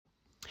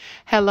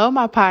Hello,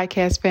 my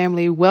podcast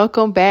family.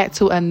 Welcome back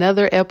to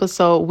another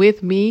episode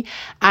with me.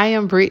 I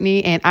am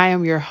Brittany and I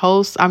am your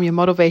host. I'm your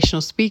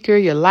motivational speaker,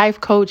 your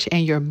life coach,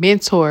 and your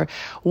mentor.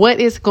 What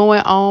is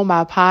going on,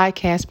 my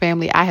podcast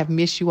family? I have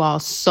missed you all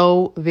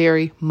so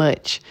very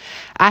much.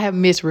 I have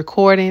missed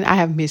recording. I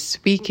have missed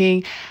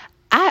speaking.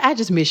 I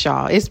just miss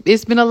y'all.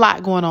 It's been a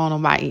lot going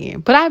on my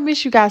end, but I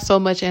miss you guys so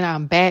much, and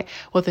I'm back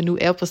with a new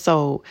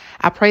episode.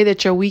 I pray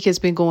that your week has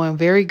been going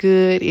very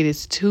good. It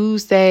is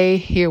Tuesday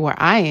here where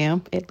I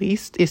am. At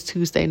least it's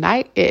Tuesday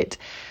night at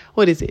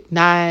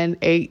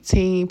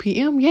 9:18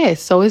 p.m.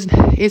 Yes, so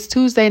it's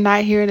Tuesday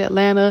night here in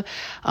Atlanta.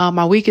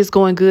 My week is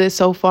going good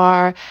so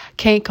far.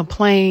 Can't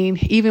complain.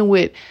 Even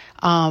with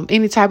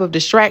any type of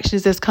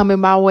distractions that's coming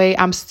my way,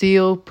 I'm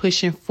still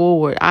pushing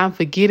forward. I'm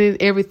forgetting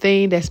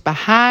everything that's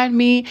behind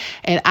me,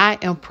 and I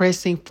am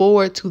pressing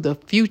forward to the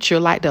future.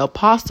 Like the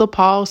Apostle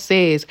Paul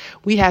says,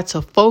 we have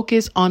to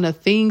focus on the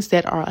things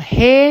that are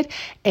ahead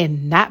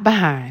and not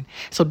behind.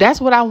 So that's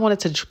what I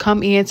wanted to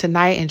come in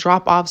tonight and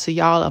drop off to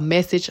y'all, a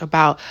message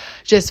about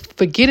just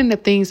forgetting the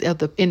things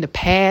in the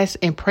past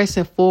and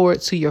pressing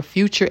forward to your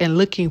future and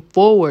looking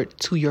forward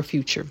to your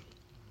future.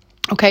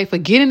 Okay,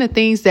 forgetting the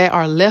things that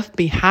are left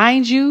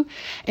behind you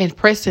and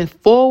pressing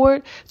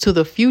forward to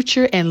the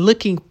future and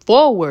looking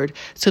forward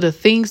to the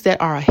things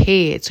that are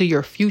ahead, to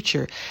your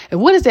future.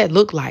 And what does that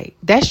look like?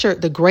 That's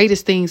the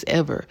greatest things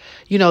ever.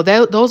 You know,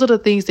 those are the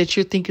things that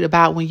you're thinking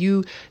about when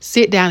you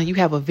sit down and you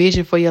have a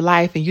vision for your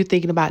life and you're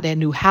thinking about that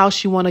new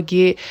house you want to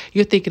get.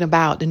 You're thinking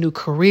about the new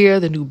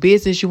career, the new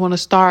business you want to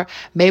start,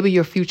 maybe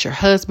your future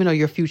husband or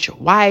your future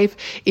wife.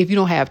 If you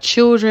don't have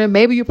children,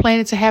 maybe you're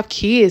planning to have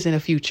kids in the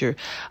future.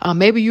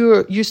 Maybe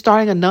you're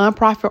starting a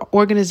nonprofit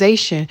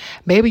organization.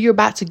 Maybe you're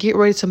about to get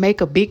ready to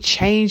make a big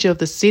change of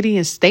the city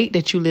and state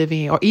that you live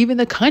in, or even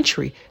the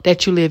country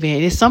that you live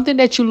in. It's something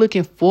that you're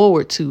looking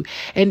forward to.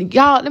 And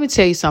y'all, let me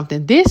tell you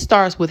something. This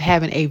starts with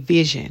having a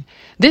vision.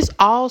 This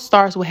all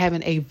starts with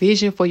having a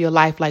vision for your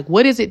life. Like,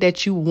 what is it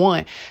that you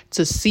want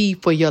to see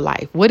for your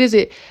life? What is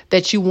it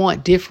that you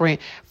want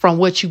different from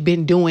what you've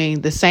been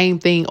doing, the same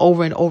thing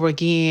over and over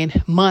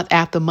again, month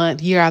after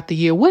month, year after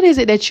year? What is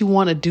it that you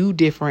want to do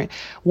different?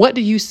 What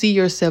do you see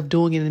yourself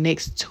doing in the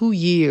next 2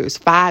 years,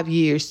 5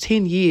 years,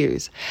 10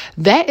 years?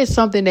 That is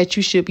something that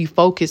you should be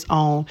focused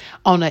on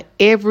an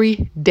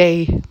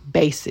everyday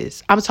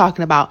basis. I'm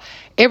talking about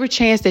every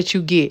chance that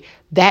you get.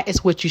 That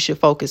is what you should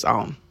focus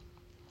on.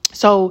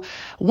 So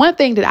one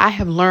thing that I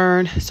have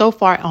learned so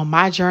far on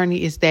my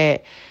journey is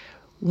that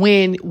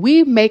when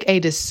we make a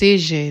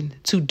decision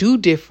to do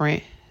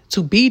different,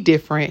 to be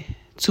different,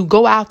 to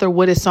go after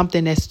what is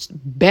something that's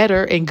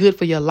better and good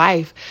for your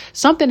life,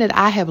 something that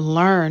I have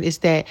learned is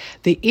that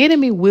the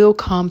enemy will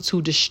come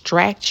to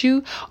distract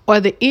you, or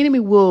the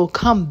enemy will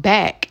come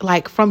back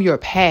like from your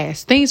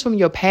past. Things from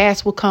your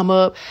past will come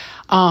up.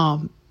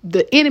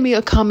 The enemy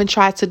will come and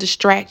try to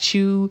distract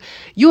you.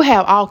 You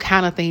have all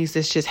kind of things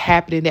that's just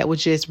happening that would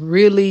just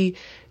really,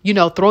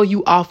 throw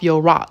you off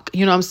your rock.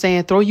 You know what I'm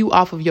saying? Throw you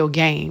off of your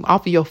game,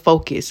 off of your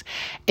focus.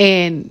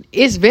 And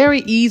it's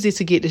very easy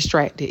to get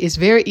distracted. It's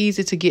very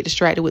easy to get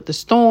distracted with the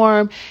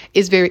storm.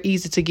 It's very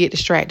easy to get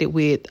distracted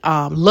with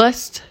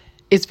lust.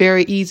 It's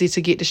very easy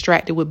to get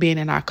distracted with being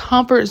in our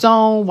comfort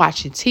zone,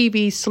 watching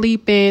TV,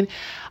 sleeping,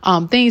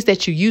 things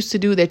that you used to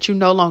do that you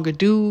no longer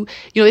do.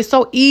 It's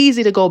so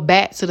easy to go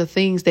back to the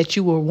things that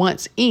you were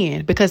once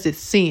in because it's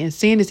sin.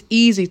 Sin is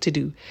easy to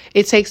do.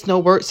 It takes no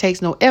work,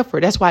 takes no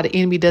effort. That's why the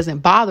enemy doesn't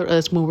bother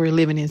us when we're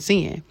living in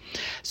sin.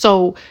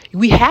 So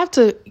we have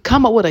to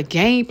come up with a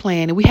game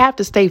plan, and we have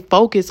to stay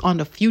focused on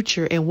the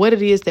future and what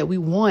it is that we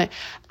want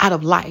out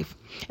of life.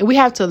 And we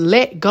have to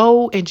let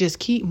go and just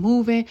keep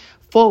moving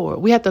forward.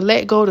 We have to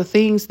let go of the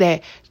things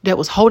that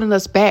was holding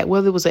us back,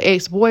 whether it was an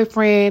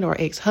ex-boyfriend or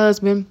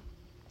ex-husband.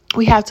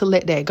 We have to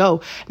let that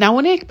go. Now,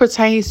 when it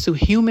pertains to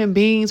human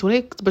beings, when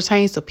it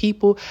pertains to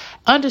people,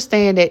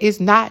 understand that it's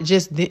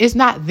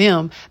not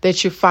them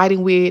that you're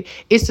fighting with.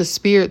 It's the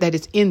spirit that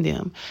is in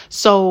them.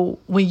 So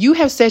when you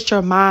have set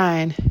your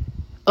mind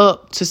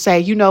up to say,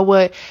 you know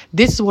what,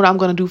 this is what I'm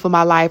going to do for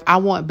my life. I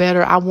want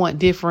better. I want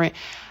different.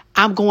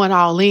 I'm going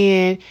all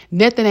in.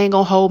 Nothing ain't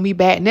going to hold me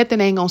back.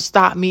 Nothing ain't going to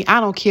stop me. I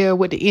don't care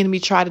what the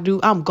enemy try to do.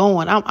 I'm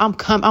going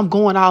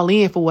all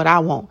in for what I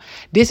want.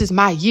 This is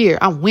my year.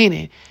 I'm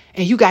winning.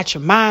 And you got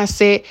your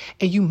mindset,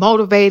 and you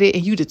motivated,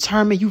 and you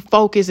determined, you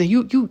focus, and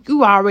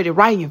you already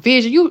writing your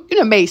vision. You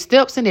done made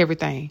steps and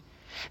everything.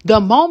 The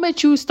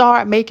moment you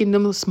start making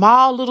them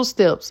small little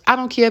steps, I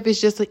don't care if it's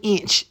just an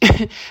inch.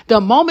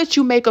 The moment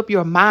you make up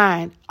your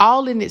mind,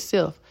 all in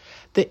itself,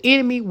 the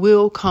enemy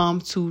will come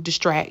to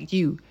distract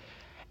you.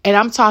 And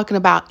I'm talking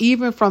about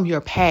even from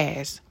your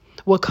past,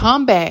 will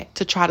come back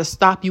to try to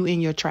stop you in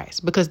your tracks,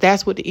 because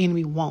that's what the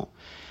enemy wants.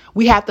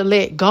 We have to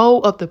let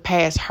go of the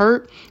past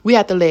hurt. We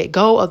have to let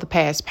go of the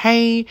past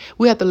pain.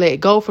 We have to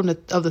let go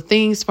of the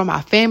things from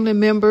our family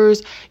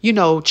members,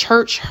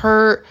 church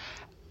hurt,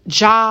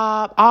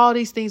 job, all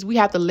these things. We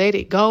have to let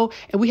it go,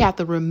 and we have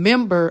to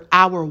remember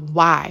our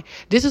why.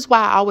 This is why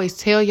I always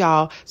tell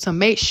y'all to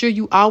make sure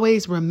you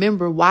always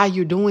remember why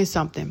you're doing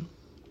something.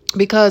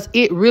 because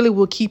it really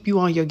will keep you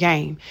on your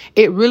game.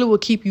 It really will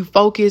keep you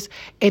focused,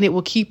 and it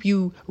will keep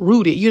you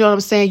rooted. You know what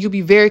I'm saying? You'll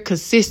be very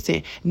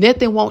consistent.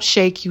 Nothing won't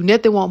shake you.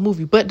 Nothing won't move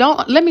you. But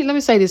let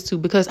me say this too,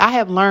 because I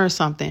have learned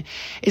something,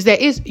 is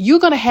that you're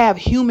going to have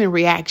human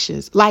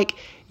reactions. Like,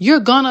 you're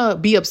going to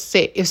be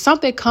upset if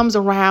something comes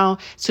around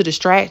to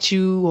distract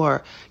you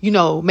or,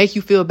 make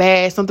you feel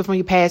bad, something from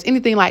your past,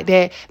 anything like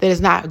that is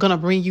not going to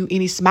bring you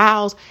any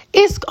smiles.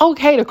 It's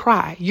okay to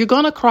cry. You're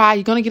going to cry.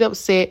 You're going to get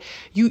upset.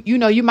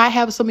 You might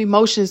have some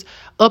emotions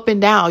up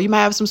and down. You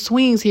might have some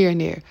swings here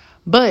and there.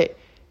 But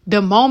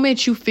the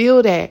moment you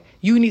feel that,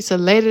 you need to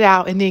let it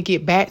out and then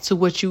get back to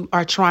what you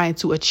are trying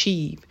to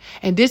achieve.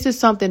 And this is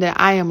something that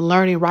I am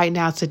learning right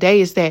now today,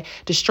 is that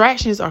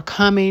distractions are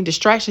coming.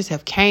 Distractions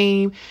have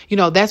came.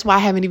 That's why I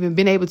haven't even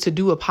been able to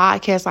do a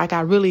podcast like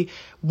I really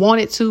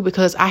wanted to,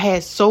 because I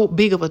had so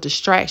big of a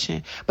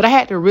distraction. But I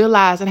had to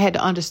realize and I had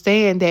to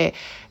understand that,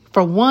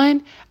 for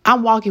one,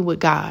 I'm walking with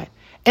God.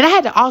 And I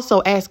had to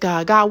also ask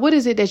God, what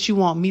is it that you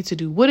want me to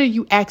do? What are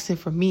you asking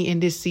for me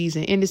in this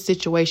season, in this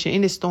situation,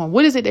 in this storm?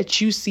 What is it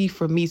that you see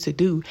for me to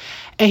do?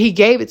 And he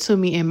gave it to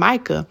me in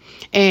Micah.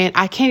 And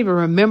I can't even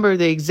remember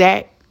the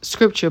exact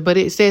scripture, but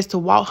it says to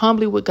walk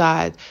humbly with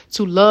God,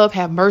 to love,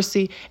 have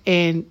mercy,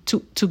 and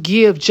to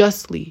give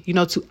justly,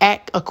 to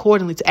act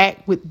accordingly, to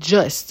act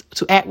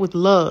with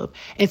love,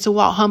 and to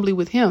walk humbly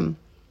with him.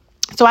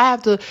 So I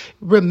have to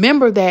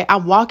remember that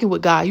I'm walking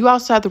with God. You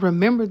also have to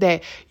remember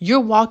that you're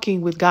walking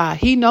with God.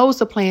 He knows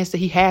the plans that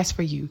he has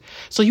for you.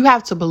 So you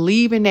have to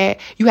believe in that.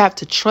 You have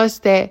to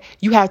trust that.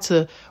 You have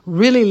to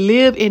really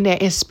live in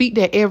that and speak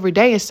that every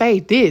day and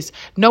say this: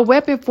 no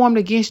weapon formed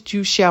against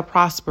you shall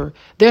prosper.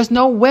 There's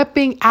no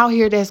weapon out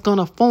here that's going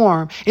to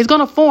form. It's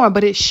going to form,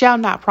 but it shall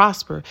not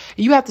prosper.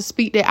 You have to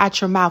speak that out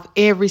your mouth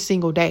every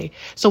single day.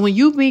 So when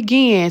you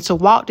begin to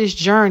walk this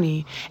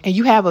journey and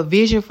you have a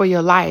vision for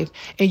your life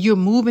and you're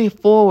moving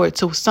forward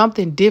to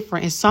something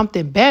different and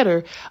something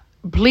better,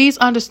 please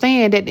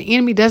understand that the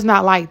enemy does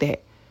not like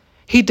that.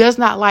 He does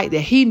not like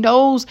that. He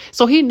knows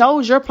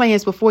your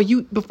plans before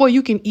you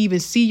can even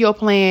see your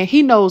plan.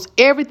 He knows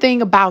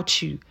everything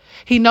about you.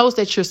 He knows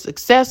that you're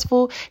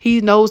successful.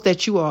 He knows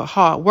that you are a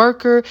hard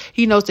worker.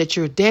 He knows that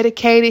you're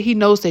dedicated. He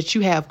knows that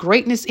you have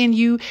greatness in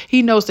you.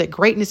 He knows that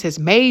greatness has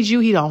made you.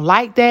 He don't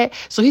like that.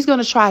 So he's going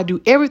to try to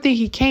do everything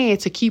he can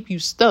to keep you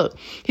stuck.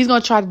 He's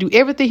going to try to do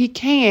everything he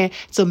can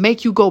to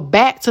make you go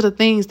back to the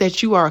things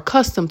that you are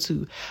accustomed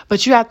to.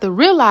 But you have to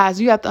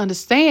realize, you have to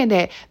understand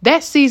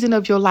that season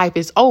of your life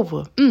is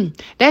over.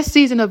 That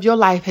season of your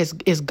life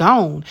is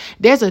gone.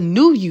 There's a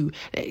new you.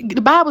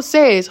 The Bible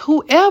says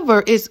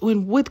whoever is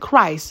with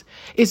Christ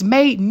is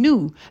made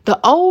new. The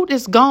old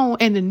is gone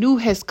and the new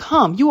has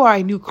come. You are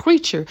a new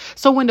creature.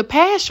 So when the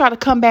past try to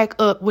come back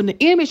up, when the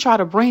enemy try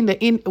to bring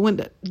when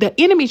the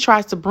enemy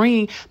tries to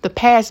bring the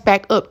past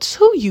back up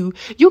to you,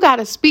 you got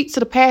to speak to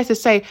the past and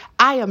say,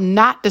 I am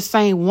not the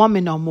same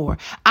woman no more.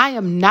 I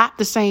am not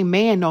the same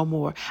man no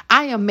more.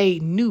 I am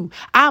made new.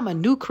 I'm a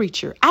new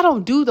creature. I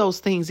don't do those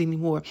things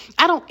anymore.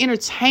 I don't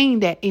entertain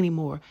that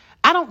anymore.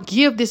 I don't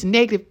give this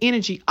negative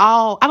energy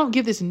I don't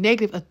give this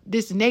negative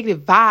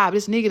vibe,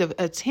 this negative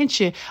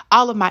attention,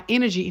 all of my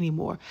energy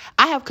anymore.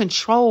 I have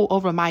control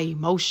over my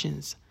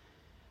emotions.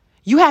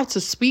 You have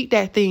to speak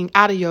that thing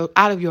out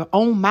of your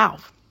own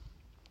mouth.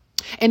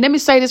 And let me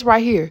say this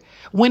right here.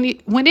 When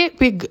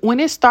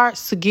it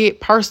starts to get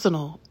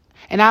personal,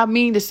 and I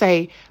mean to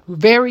say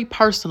very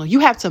personal, you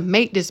have to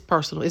make this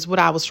personal, is what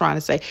I was trying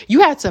to say. You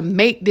have to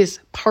make this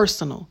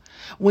personal.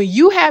 When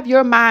you have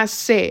your mind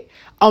set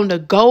on the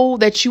goal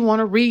that you want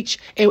to reach,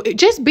 and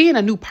just being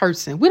a new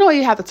person, we don't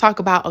even have to talk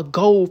about a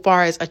goal as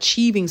far as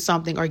achieving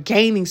something or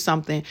gaining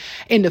something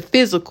in the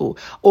physical,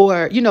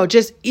 or,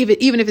 just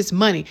even if it's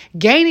money,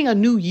 gaining a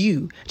new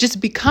you,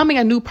 just becoming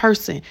a new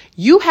person.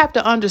 You have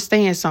to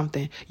understand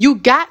something. You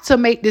got to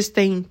make this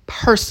thing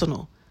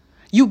personal.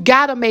 You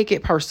got to make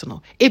it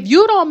personal. If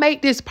you don't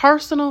make this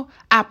personal,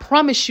 I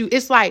promise you,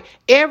 it's like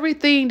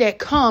everything that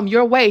come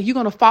your way, you're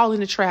going to fall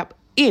in the trap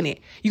in it.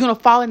 You're going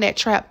to fall in that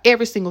trap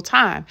every single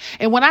time.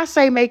 And when I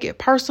say make it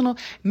personal,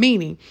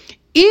 meaning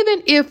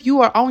even if you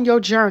are on your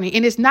journey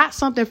and it's not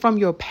something from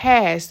your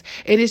past,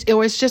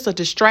 or it's just a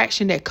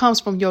distraction that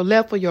comes from your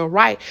left or your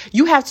right,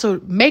 you have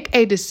to make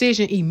a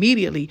decision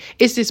immediately.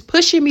 Is this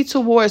pushing me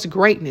towards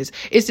greatness?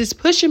 Is this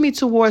pushing me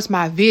towards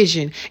my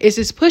vision? Is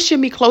this pushing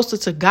me closer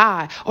to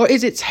God? Or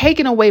is it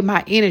taking away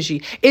my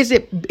energy? Is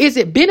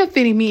it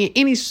benefiting me in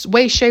any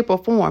way, shape, or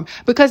form?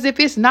 Because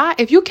if it's not,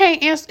 if you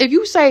can't answer, if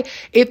you say,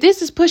 if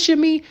this is pushing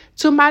me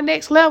to my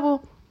next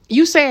level,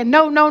 you saying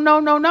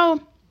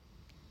no.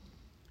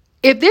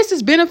 If this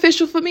is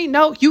beneficial for me,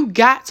 no, you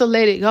got to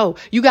let it go.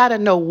 You got to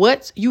know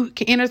what you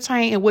can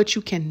entertain and what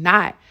you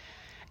cannot.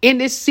 In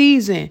this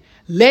season,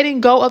 letting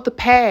go of the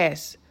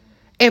past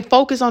and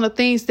focus on the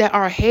things that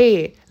are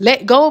ahead.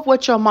 Let go of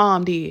what your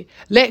mom did.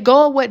 Let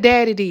go of what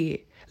daddy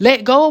did.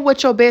 Let go of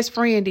what your best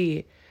friend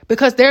did,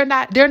 because they're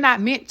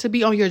not meant to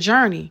be on your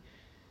journey.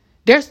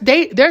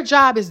 Their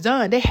job is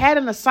done. They had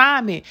an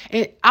assignment.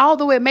 And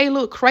although it may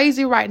look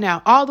crazy right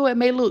now, although it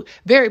may look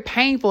very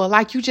painful,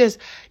 like you just,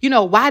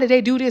 why did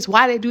they do this?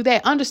 Why did they do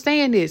that?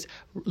 Understand this.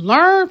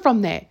 Learn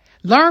from that.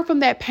 Learn from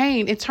that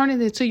pain and turn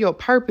it into your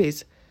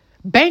purpose.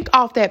 Bank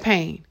off that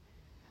pain.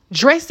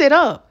 Dress it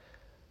up.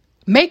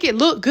 Make it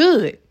look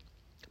good.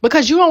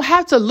 Because you don't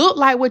have to look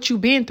like what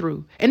you've been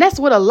through. And that's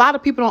what a lot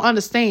of people don't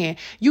understand.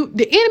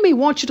 The enemy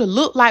wants you to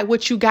look like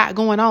what you got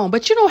going on,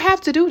 but you don't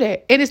have to do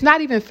that. And it's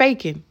not even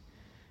faking.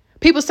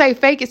 People say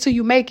fake it till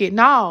you make it.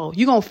 No,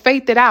 you're going to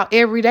faith it out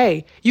every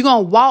day. You're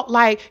going to walk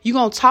like, you're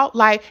going to talk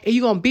like, and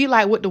you're going to be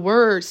like what the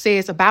word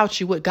says about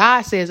you, what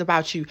God says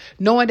about you,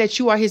 knowing that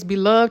you are his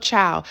beloved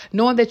child,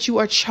 knowing that you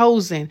are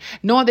chosen,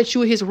 knowing that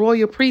you are his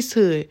royal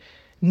priesthood.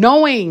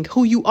 Knowing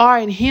who you are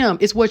in him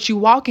is what you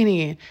walking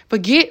in.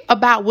 Forget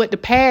about what the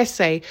past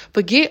say.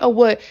 Forget of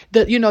what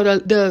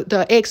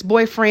the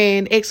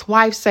ex-boyfriend,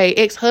 ex-wife say,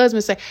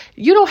 ex-husband say.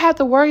 You don't have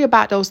to worry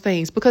about those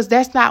things because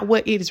that's not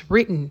what it is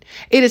written.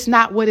 It is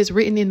not what is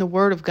written in the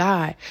word of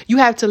God. You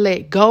have to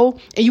let go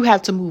and you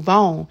have to move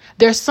on.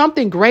 There's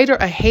something greater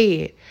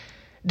ahead.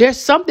 There's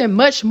something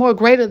much more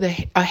greater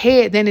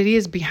ahead than it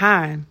is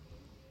behind.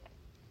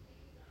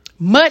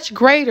 Much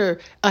greater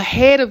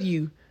ahead of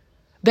you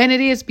than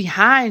it is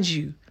behind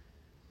you.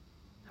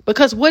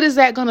 Because what is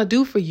that going to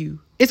do for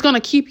you? It's going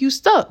to keep you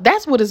stuck.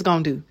 That's what it's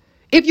going to do.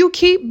 If you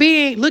keep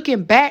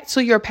looking back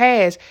to your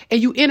past and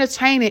you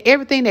entertaining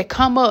everything that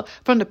come up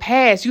from the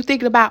past, you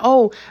thinking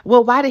about,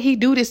 why did he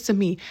do this to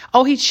me?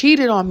 Oh, he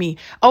cheated on me.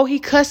 Oh, he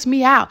cussed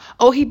me out.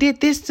 Oh, he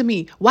did this to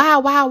me. Why?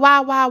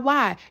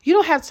 You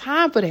don't have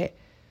time for that.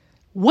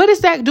 What is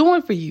that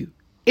doing for you?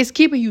 It's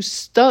keeping you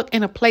stuck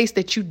in a place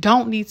that you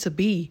don't need to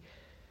be.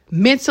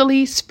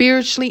 Mentally,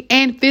 spiritually,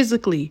 and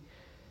physically.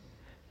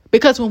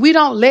 Because when we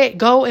don't let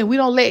go and we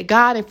don't let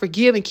God and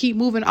forgive and keep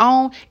moving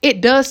on,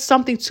 it does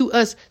something to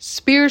us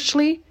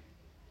spiritually.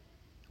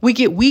 We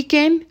get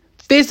weakened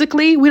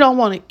physically. We don't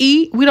want to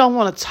eat. We don't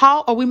want to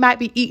talk, or we might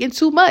be eating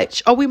too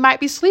much, or we might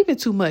be sleeping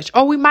too much,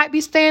 or we might be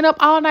staying up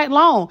all night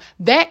long.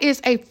 That is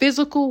a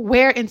physical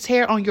wear and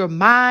tear on your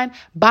mind,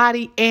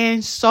 body,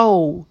 and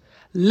soul.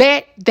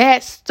 Let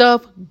that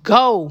stuff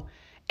go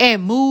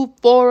and move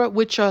forward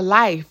with your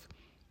life.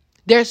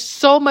 There's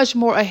so much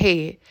more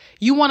ahead.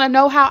 You want to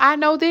know how I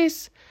know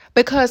this?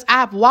 Because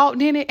I've walked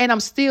in it and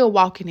I'm still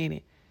walking in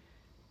it.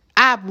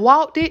 I've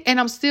walked it and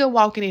I'm still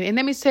walking in it. And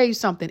let me tell you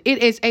something.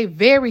 It is a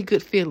very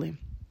good feeling.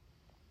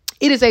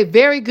 It is a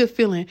very good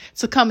feeling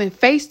to come in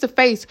face to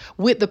face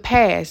with the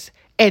past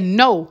and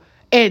know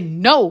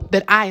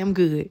that I am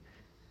good.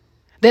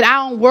 That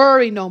I don't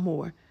worry no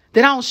more.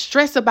 That I don't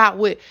stress about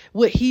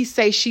what he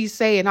say, she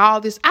say, and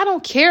all this. I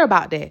don't care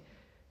about that.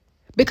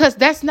 Because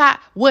that's not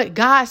what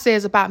God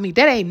says about me.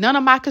 That ain't none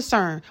of my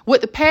concern.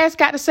 What the past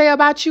got to say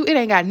about you, it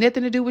ain't got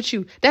nothing to do with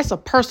you. That's a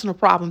personal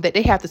problem that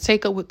they have to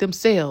take up with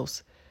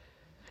themselves.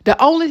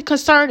 The only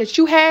concern that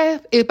you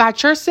have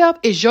about yourself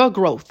is your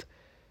growth,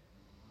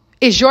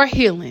 is your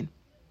healing,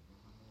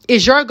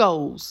 is your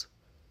goals.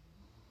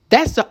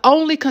 That's the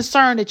only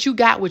concern that you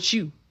got with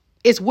you.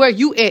 It's where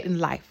you at in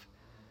life.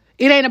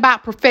 It ain't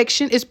about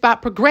perfection. It's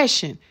about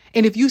progression.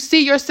 And if you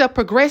see yourself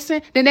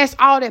progressing, then that's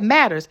all that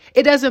matters.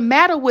 It doesn't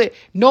matter what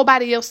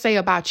nobody else say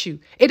about you.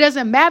 It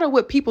doesn't matter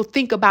what people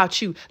think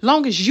about you.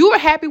 Long as you are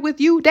happy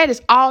with you, that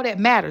is all that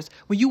matters.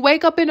 When you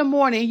wake up in the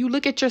morning and you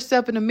look at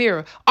yourself in the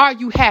mirror, are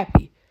you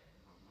happy?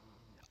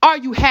 Are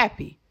you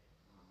happy?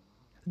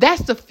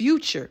 That's the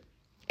future.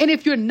 And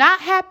if you're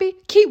not happy,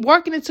 keep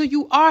working until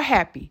you are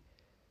happy.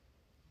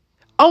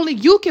 Only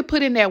you can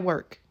put in that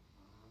work.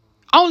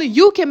 Only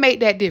you can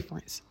make that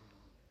difference.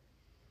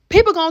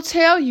 People gonna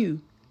tell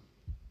you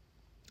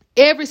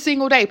every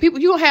single day.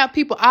 You gonna have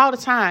people all the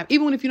time,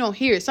 even if you don't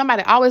hear it.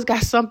 Somebody always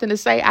got something to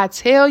say. I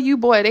tell you,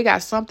 boy, they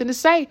got something to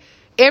say.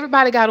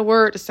 Everybody got a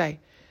word to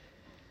say.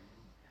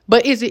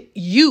 But is it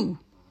you?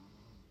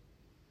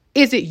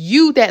 Is it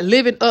you that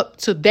living up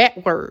to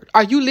that word?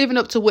 Are you living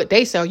up to what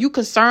they say? Are you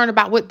concerned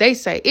about what they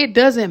say? It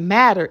doesn't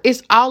matter.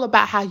 It's all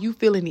about how you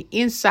feel in the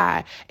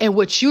inside and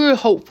what you're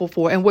hopeful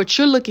for and what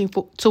you're looking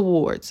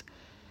towards.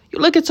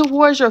 You're looking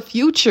towards your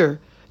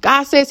future.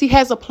 God says he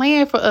has a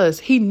plan for us.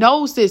 He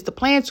knows this, the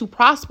plan to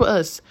prosper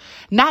us,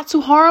 not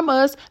to harm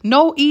us,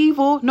 no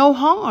evil, no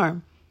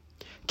harm.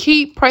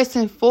 Keep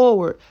pressing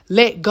forward.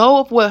 Let go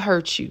of what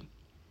hurt you.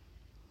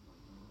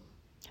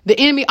 The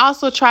enemy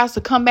also tries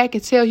to come back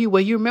and tell you,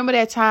 well, you remember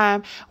that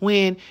time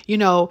when,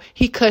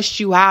 he cussed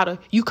you out or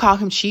you called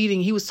him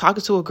cheating. He was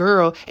talking to a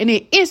girl. And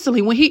then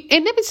instantly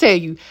and let me tell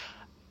you,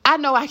 I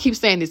know I keep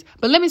saying this,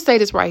 but let me say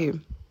this right here.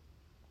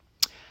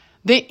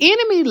 The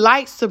enemy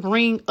likes to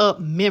bring up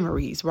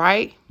memories,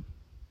 right?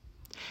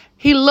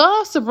 He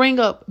loves to bring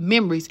up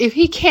memories. If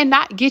he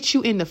cannot get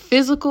you in the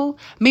physical,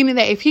 meaning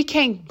that if he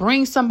can't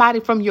bring somebody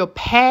from your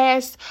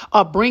past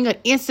or bring an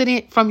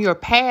incident from your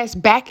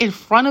past back in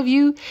front of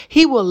you,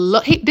 he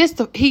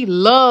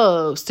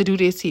loves to do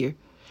this here.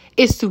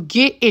 It's to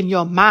get in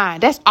your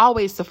mind. That's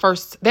always the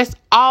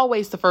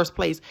first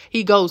place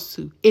he goes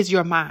to is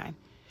your mind.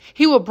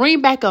 He will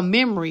bring back a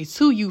memory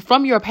to you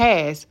from your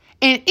past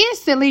And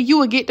instantly you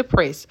will get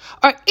depressed,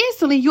 or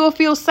instantly you'll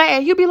feel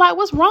sad. You'll be like,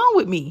 what's wrong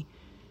with me?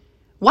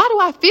 Why do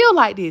I feel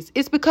like this?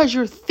 It's because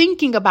you're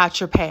thinking about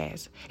your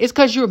past. It's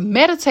because you're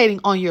meditating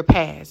on your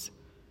past,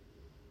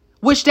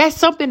 which that's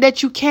something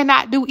that you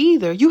cannot do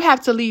either. You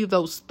have to leave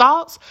those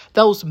thoughts,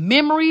 those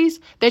memories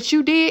that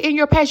you did in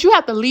your past. You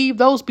have to leave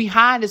those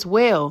behind as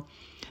well.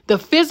 The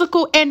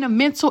physical and the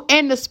mental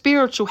and the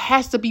spiritual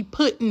has to be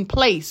put in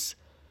place.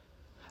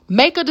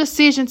 Make a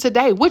decision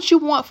today. What you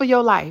want for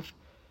your life.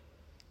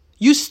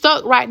 You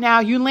stuck right now.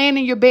 You laying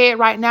in your bed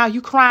right now. You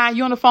crying.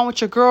 You on the phone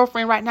with your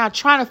girlfriend right now,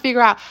 trying to figure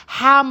out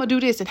how I'm going to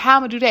do this and how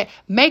I'm going to do that.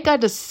 Make a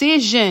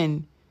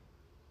decision.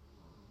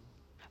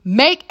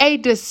 Make a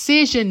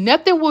decision.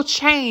 Nothing will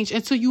change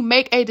until you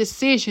make a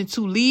decision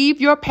to leave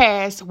your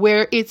past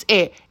where it's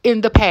at,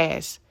 in the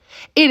past.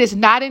 It is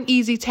not an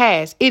easy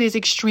task. It is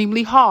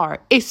extremely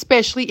hard,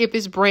 especially if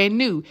it's brand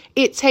new.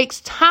 It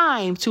takes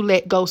time to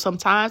let go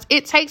sometimes.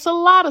 It takes a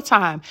lot of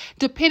time,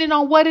 depending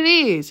on what it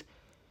is.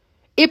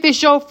 If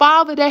it's your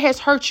father that has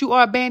hurt you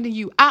or abandoned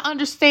you, I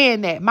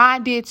understand that.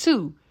 Mine did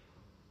too.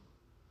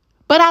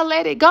 But I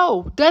let it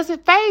go.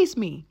 Doesn't faze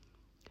me.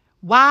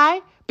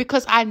 Why?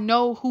 Because I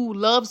know who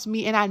loves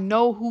me and I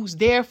know who's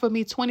there for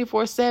me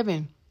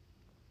 24/7.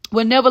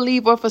 Will never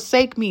leave or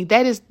forsake me.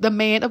 That is the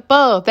man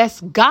above.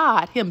 That's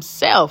God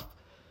himself.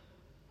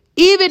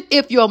 Even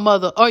if your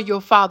mother or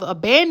your father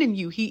abandoned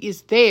you, he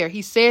is there.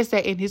 He says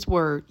that in his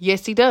word.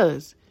 Yes, he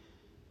does.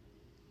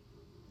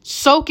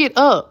 Soak it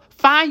up.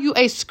 Find you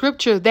a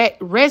scripture that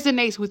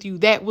resonates with you,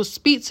 that will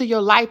speak to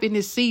your life in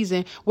this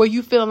season where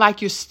you feel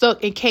like you're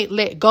stuck and can't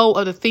let go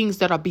of the things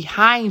that are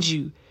behind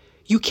you.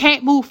 You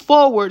can't move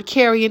forward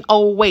carrying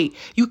old weight.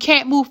 You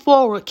can't move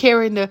forward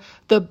carrying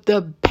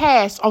the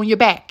past on your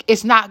back.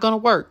 It's not going to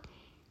work.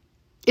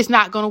 It's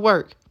not going to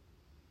work.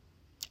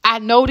 I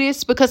know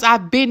this because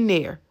I've been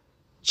there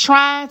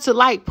trying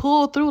to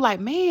pull through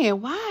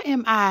man, why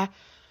am I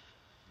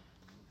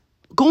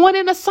going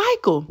in a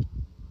cycle?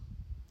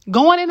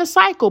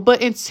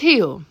 But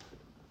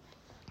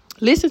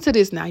listen to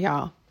this now,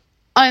 y'all.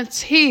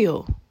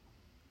 Until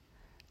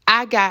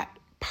I got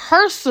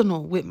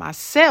personal with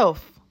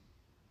myself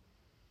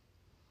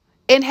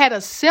and had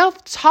a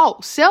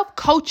self-talk,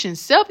 self-coaching,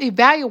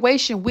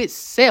 self-evaluation with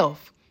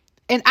self.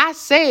 And I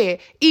said,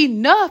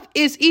 enough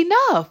is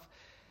enough.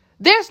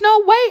 There's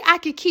no way I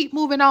can keep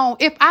moving on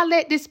if I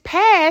let this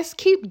past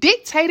keep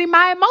dictating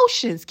my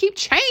emotions, keep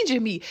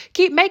changing me,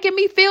 keep making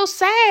me feel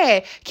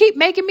sad, keep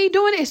making me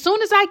doing it as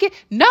soon as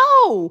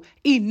no,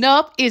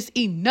 enough is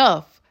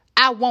enough.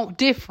 I want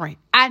different.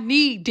 I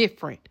need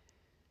different.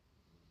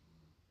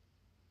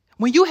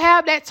 When you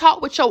have that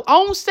talk with your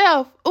own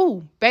self,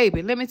 ooh,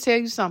 baby, let me tell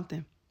you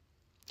something.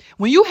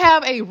 When you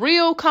have a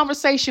real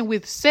conversation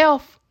with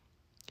self,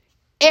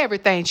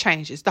 everything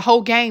changes. The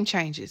whole game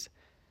changes.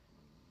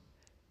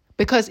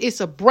 Because it's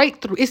a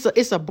breakthrough.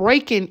 It's a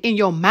breaking in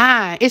your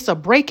mind. It's a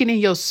breaking in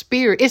your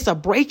spirit. It's a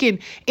breaking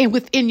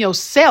within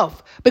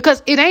yourself.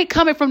 Because it ain't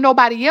coming from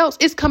nobody else.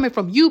 It's coming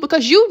from you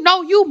because you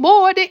know you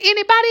more than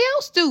anybody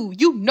else do.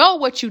 You know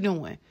what you're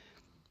doing.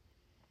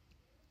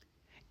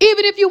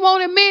 Even if you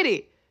won't admit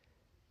it.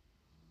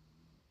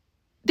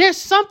 There's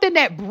something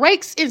that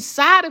breaks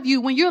inside of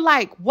you when you're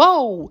like,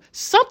 whoa,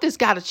 something's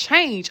got to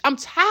change. I'm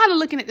tired of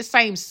looking at the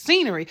same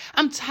scenery.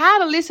 I'm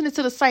tired of listening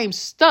to the same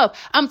stuff.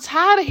 I'm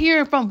tired of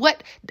hearing from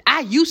what I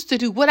used to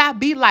do, what I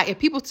be like. And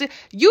people say,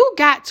 you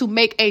got to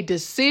make a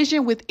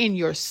decision within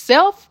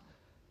yourself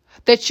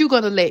that you're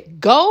going to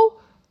let go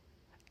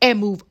and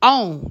move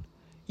on.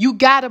 You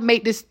got to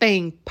make this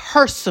thing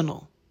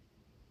personal.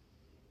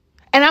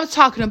 And I'm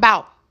talking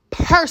about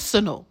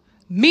personal,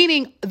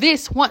 meaning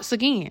this once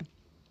again.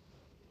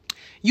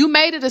 You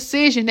made a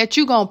decision that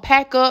you're going to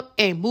pack up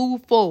and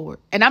move forward.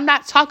 And I'm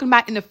not talking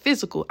about in the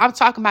physical. I'm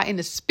talking about in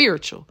the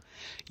spiritual.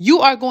 You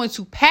are going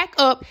to pack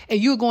up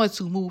and you're going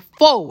to move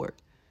forward.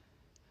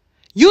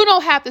 You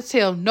don't have to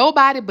tell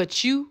nobody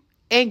but you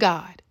and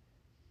God.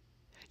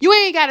 You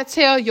ain't got to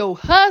tell your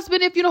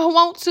husband if you don't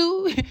want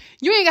to.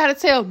 You ain't got to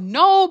tell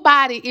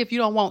nobody if you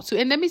don't want to.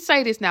 And let me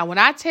say this now. When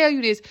I tell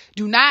you this,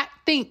 do not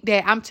think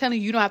that I'm telling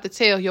you you don't have to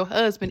tell your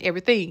husband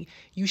everything.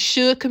 You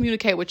should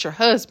communicate with your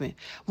husband.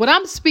 What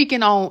I'm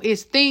speaking on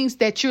is things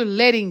that you're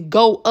letting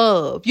go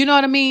of. You know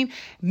what I mean?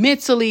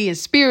 Mentally and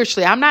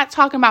spiritually. I'm not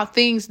talking about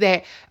things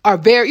that are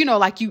very, you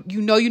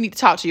need to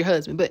talk to your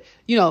husband. But,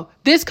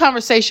 this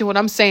conversation, what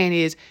I'm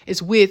saying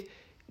is with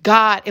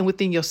God and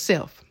within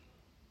yourself.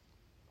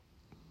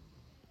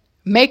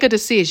 Make a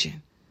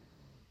decision.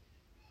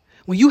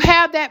 When you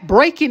have that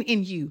breaking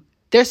in you,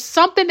 there's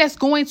something that's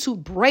going to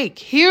break.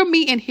 Hear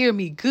me and hear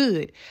me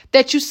good.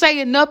 That you say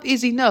enough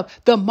is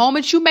enough. The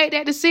moment you make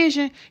that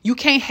decision, you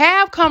can't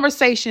have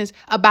conversations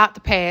about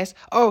the past,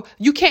 or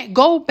you can't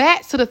go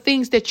back to the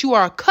things that you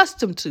are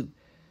accustomed to.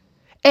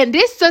 And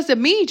this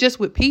doesn't mean just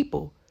with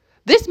people.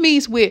 This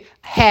means with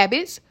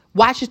habits,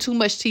 watching too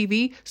much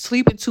TV,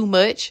 sleeping too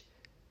much,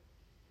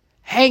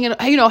 hanging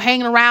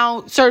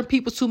around certain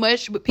people too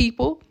much with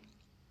people.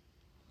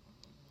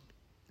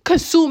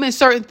 Consuming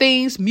certain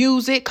things,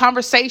 music,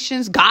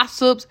 conversations,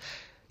 gossips,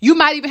 You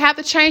might even have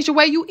to change the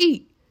way you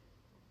eat.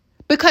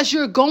 Because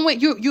you're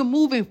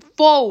moving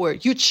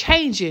forward. You're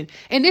changing.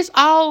 And this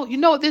all, you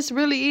know what this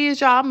really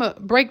is, y'all? I'm going to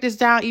break this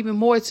down even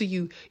more to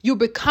you. You're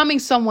becoming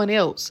someone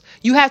else.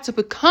 You have to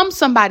become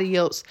somebody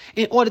else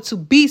in order to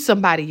be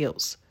somebody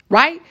else,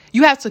 right?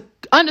 You have to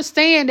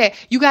understand that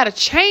you got to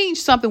change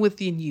something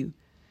within you.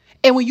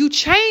 And when you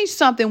change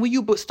something, when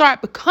you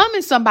start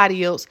becoming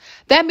somebody else,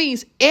 that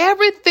means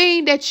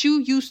everything that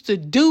you used to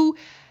do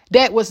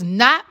that was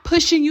not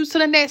pushing you to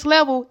the next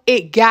level,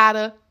 it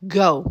gotta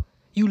go.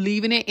 You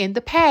leaving it in the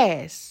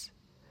past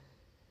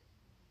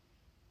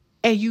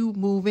and you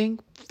moving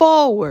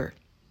forward.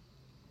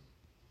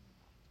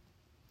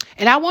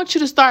 And I want you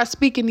to start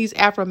speaking these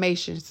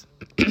affirmations.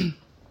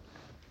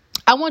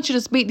 I want you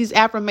to speak these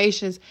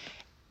affirmations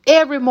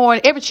every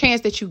morning, every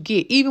chance that you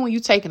get, even when you're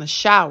taking a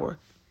shower.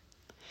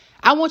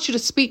 I want you to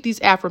speak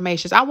these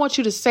affirmations. I want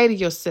you to say to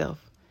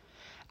yourself,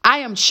 I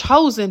am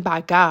chosen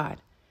by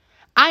God.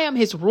 I am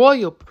his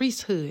royal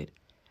priesthood.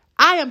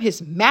 I am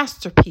his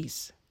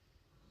masterpiece.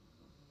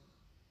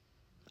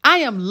 I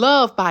am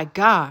loved by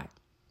God.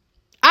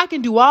 I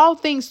can do all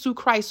things through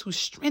Christ who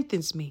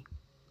strengthens me.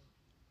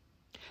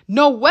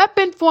 No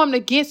weapon formed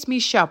against me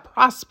shall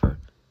prosper.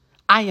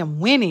 I am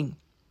winning.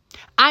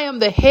 I am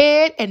the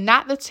head and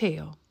not the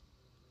tail.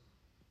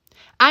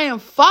 I am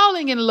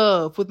falling in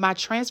love with my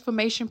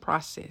transformation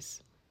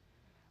process.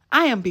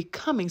 I am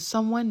becoming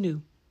someone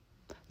new.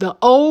 The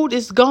old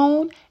is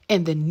gone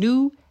and the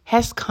new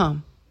has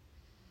come.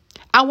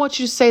 I want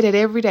you to say that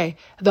every day.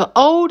 The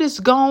old is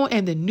gone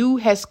and the new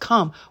has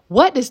come.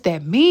 What does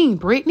that mean,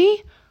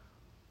 Brittany?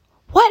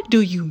 What do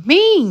you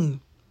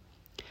mean?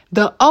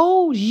 The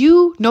old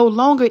you no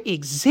longer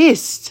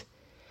exists.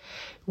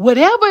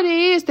 Whatever it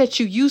is that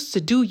you used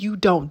to do, you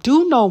don't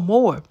do no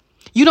more.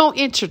 You don't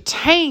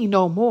entertain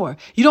no more.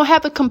 You don't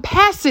have the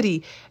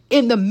capacity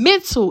in the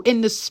mental,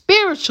 in the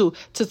spiritual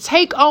to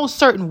take on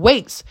certain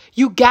weights.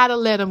 You got to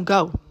let them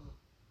go.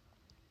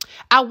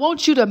 I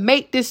want you to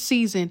make this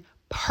season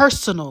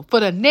personal. For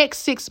the next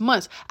 6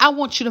 months, I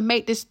want you to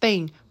make this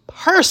thing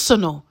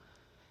personal.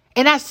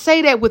 And I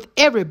say that with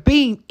every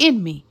being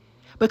in me.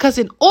 Because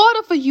in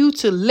order for you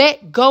to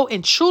let go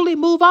and truly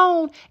move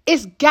on,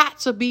 it's got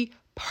to be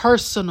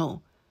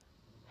personal.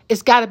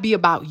 It's got to be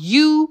about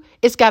you.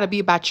 It's got to be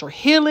about your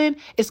healing.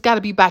 It's got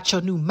to be about your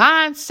new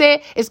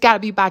mindset. It's got to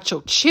be about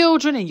your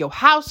children and your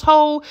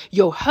household,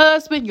 your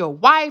husband, your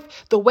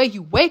wife, the way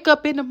you wake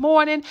up in the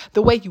morning,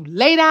 the way you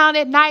lay down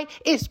at night.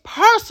 It's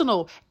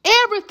personal.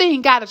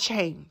 Everything got to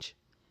change.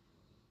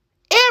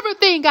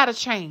 Everything got to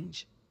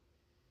change.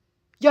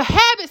 Your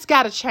habits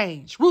got to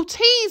change.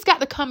 Routines got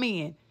to come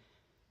in.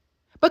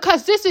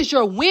 Because this is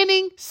your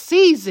winning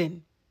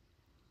season.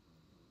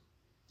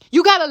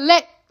 You got to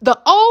let the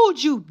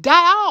old you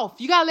die off.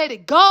 You got to let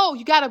it go.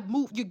 You got to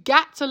move. You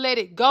got to let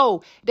it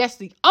go. That's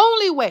the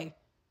only way.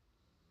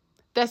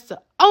 That's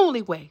the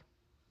only way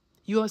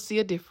you'll see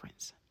a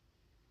difference.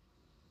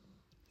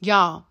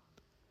 Y'all,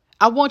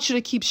 I want you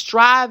to keep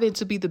striving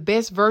to be the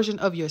best version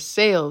of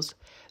yourselves.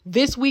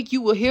 This week,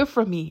 you will hear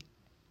from me.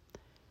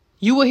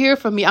 You will hear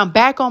from me. I'm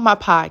back on my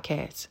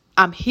podcast.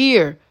 I'm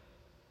here.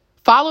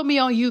 Follow me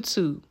on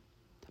YouTube.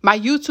 My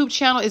YouTube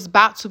channel is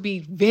about to be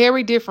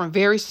very different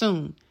very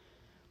soon.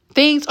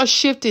 Things are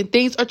shifting.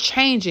 Things are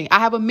changing. I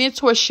have a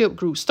mentorship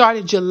group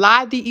starting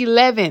July the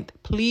 11th.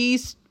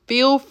 Please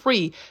feel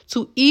free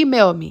to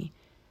email me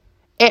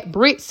at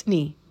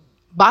Brittany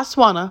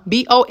Boswana,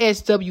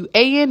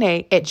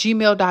 BOSWANA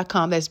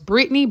 @gmail.com. That's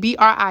Brittany,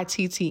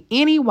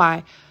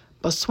 BRITTNEY,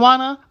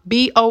 Boswana,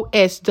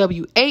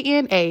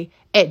 BOSWANA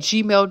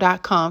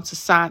 @gmail.com to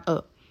sign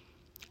up.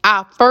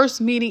 Our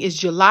first meeting is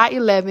July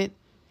 11th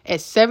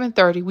at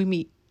 7:30. We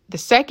meet the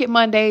second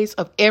Mondays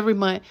of every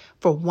month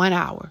for 1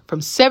 hour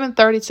from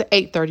 7:30 to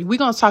 8:30. We're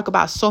going to talk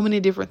about so many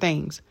different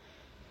things.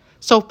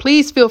 So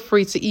please feel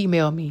free to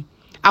email me.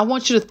 I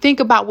want you to think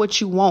about what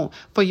you want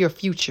for your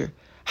future,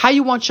 how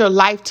you want your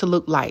life to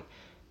look like,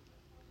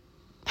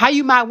 how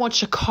you might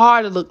want your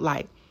car to look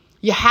like,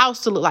 your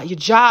house to look like, your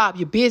job,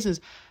 your business,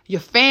 your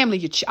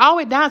family, all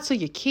the way down to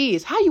your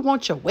kids, how you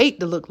want your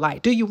weight to look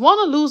like. Do you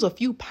want to lose a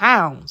few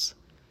pounds?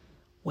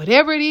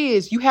 Whatever it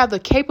is, you have the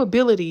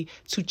capability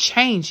to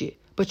change it.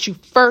 But you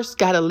first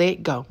got to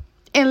let go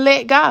and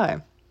let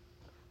God.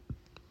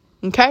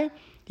 Okay?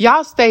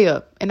 Y'all stay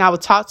up and I will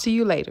talk to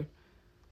you later.